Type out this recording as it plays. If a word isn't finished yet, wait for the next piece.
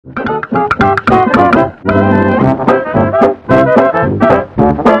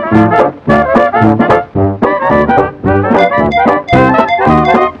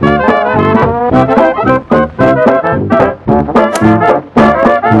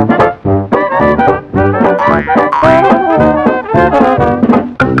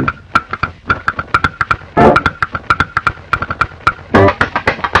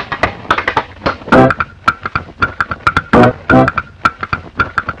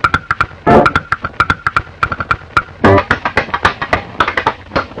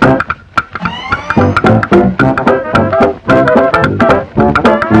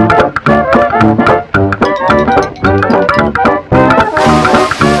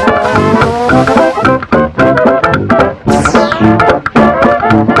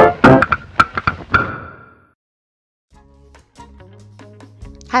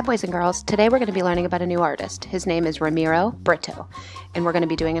Hi boys and girls, today we're going to be learning about a new artist. His name is Britto, and we're going to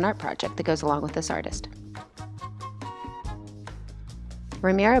be doing an art project that goes along with this artist.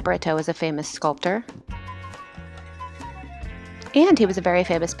 Britto is a famous sculptor, and he was a very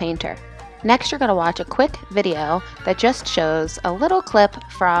famous painter. Next you're going to watch a quick video that just shows a little clip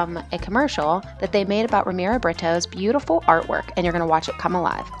from a commercial that they made about Britto's beautiful artwork, and you're going to watch it come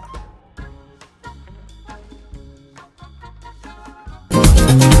alive.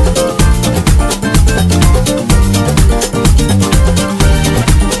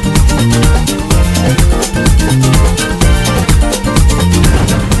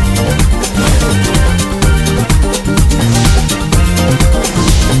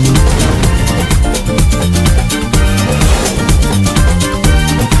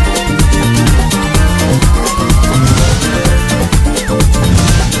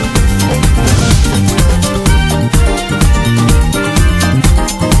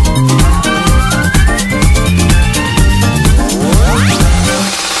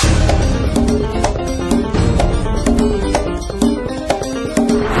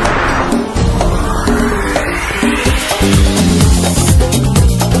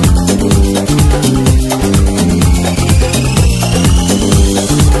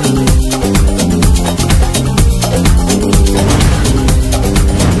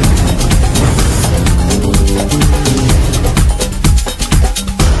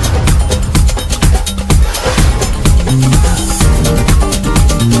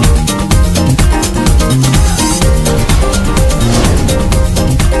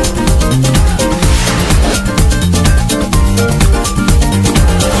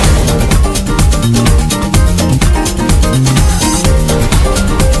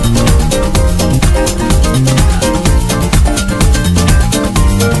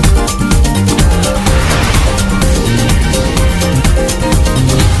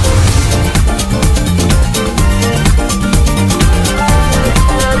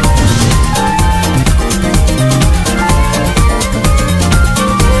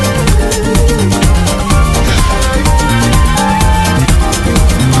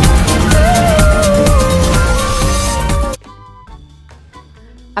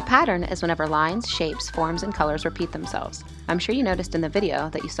 A pattern is whenever lines, shapes, forms, and colors repeat themselves. I'm sure you noticed in the video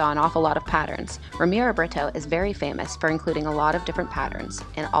that you saw an awful lot of patterns. Britto is very famous for including a lot of different patterns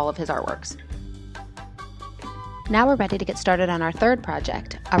in all of his artworks. Now we're ready to get started on our third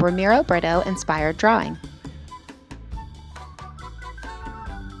project, a Britto inspired drawing.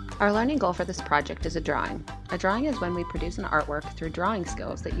 Our learning goal for this project is a drawing. A drawing is when we produce an artwork through drawing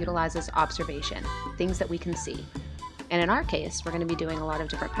skills that utilizes observation, things that we can see. And in our case, we're going to be doing a lot of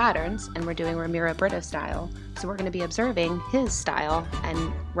different patterns, and we're doing Britto style, so we're going to be observing his style and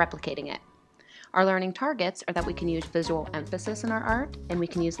replicating it. Our learning targets are that we can use visual emphasis in our art, and we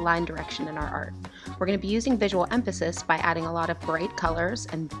can use line direction in our art. We're going to be using visual emphasis by adding a lot of bright colors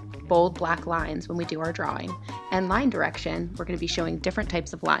and bold black lines when we do our drawing. And line direction, we're going to be showing different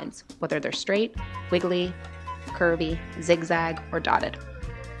types of lines, whether they're straight, wiggly, curvy, zigzag, or dotted.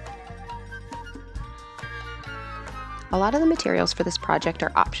 A lot of the materials for this project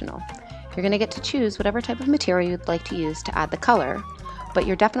are optional. You're going to get to choose whatever type of material you'd like to use to add the color, but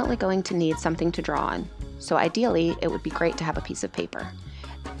you're definitely going to need something to draw on. So ideally, it would be great to have a piece of paper.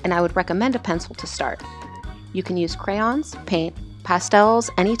 And I would recommend a pencil to start. You can use crayons, paint, pastels,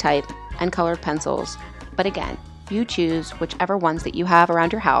 any type, and colored pencils, but again, you choose whichever ones that you have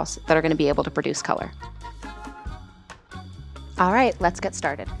around your house that are going to be able to produce color. All right, let's get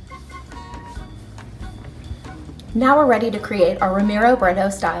started. Now we're ready to create our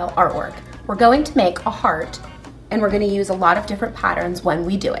Britto style artwork. We're going to make a heart, and we're going to use a lot of different patterns when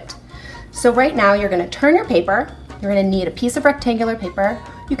we do it. So right now you're going to turn your paper you're gonna need a piece of rectangular paper.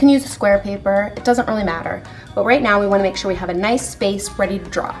 You can use a square paper, it doesn't really matter. But right now we wanna make sure we have a nice space ready to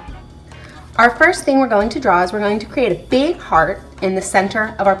draw. Our first thing we're going to draw is we're going to create a big heart in the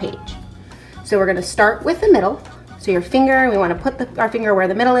center of our page. So we're gonna start with the middle. So your finger, we wanna put our finger where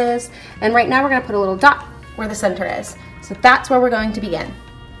the middle is. And right now we're gonna put a little dot where the center is. So that's where we're going to begin.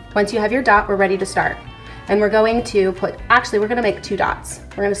 Once you have your dot, we're ready to start. And we're going to we're gonna make 2 dots.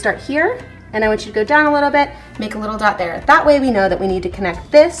 We're gonna start here, and I want you to go down a little bit, make a little dot there. That way we know that we need to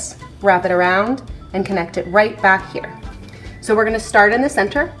connect this, wrap it around, and connect it right back here. So we're gonna start in the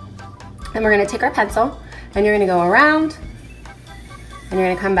center, and we're gonna take our pencil, and you're gonna go around, and you're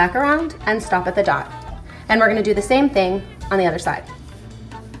gonna come back around and stop at the dot. And we're gonna do the same thing on the other side.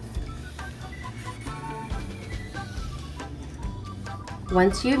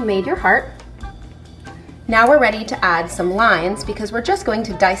 Once you've made your heart, now we're ready to add some lines because we're just going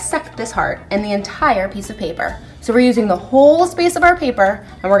to dissect this heart in the entire piece of paper. So we're using the whole space of our paper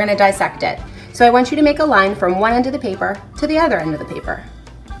and we're gonna dissect it. So I want you to make a line from one end of the paper to the other end of the paper,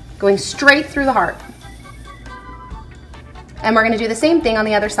 going straight through the heart. And we're gonna do the same thing on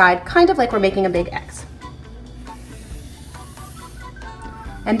the other side, kind of like we're making a big X.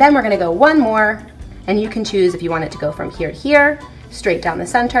 And then we're gonna go one more, and you can choose if you want it to go from here to here, straight down the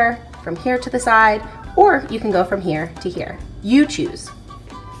center, from here to the side, or you can go from here to here. You choose.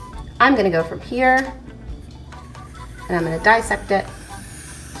 I'm gonna go from here, and I'm gonna dissect it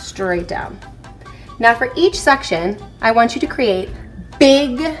straight down. Now for each section, I want you to create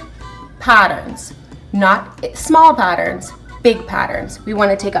big patterns, not small patterns, big patterns. We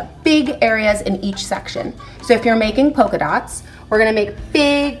wanna take up big areas in each section. So if you're making polka dots, we're gonna make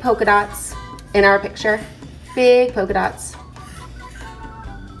big polka dots in our picture, big polka dots.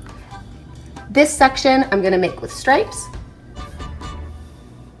 This section I'm gonna make with stripes.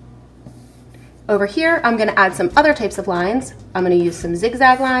 Over here, I'm gonna add some other types of lines. I'm gonna use some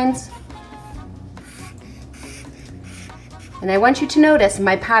zigzag lines. And I want you to notice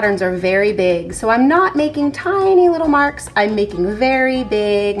my patterns are very big. So I'm not making tiny little marks. I'm making very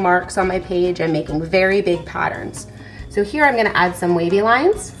big marks on my page. I'm making very big patterns. So here I'm gonna add some wavy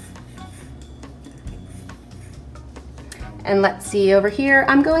lines. And let's see over here,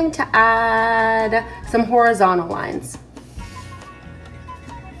 I'm going to add some horizontal lines.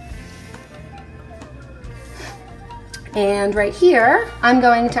 And right here, I'm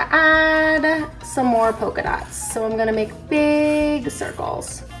going to add some more polka dots. So I'm gonna make big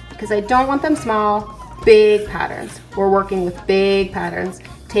circles because I don't want them small, big patterns. We're working with big patterns,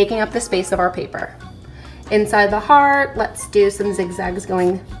 taking up the space of our paper. Inside the heart, let's do some zigzags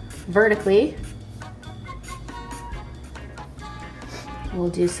going vertically. We'll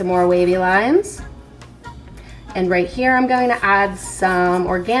do some more wavy lines. And right here, I'm going to add some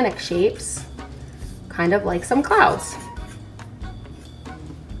organic shapes, kind of like some clouds.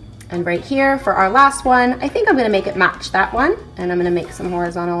 And right here, for our last one, I think I'm gonna make it match that one, and I'm gonna make some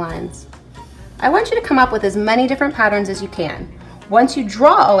horizontal lines. I want you to come up with as many different patterns as you can. Once you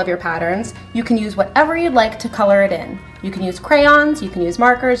draw all of your patterns, you can use whatever you'd like to color it in. You can use crayons, you can use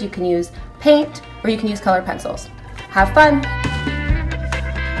markers, you can use paint, or you can use colored pencils. Have fun!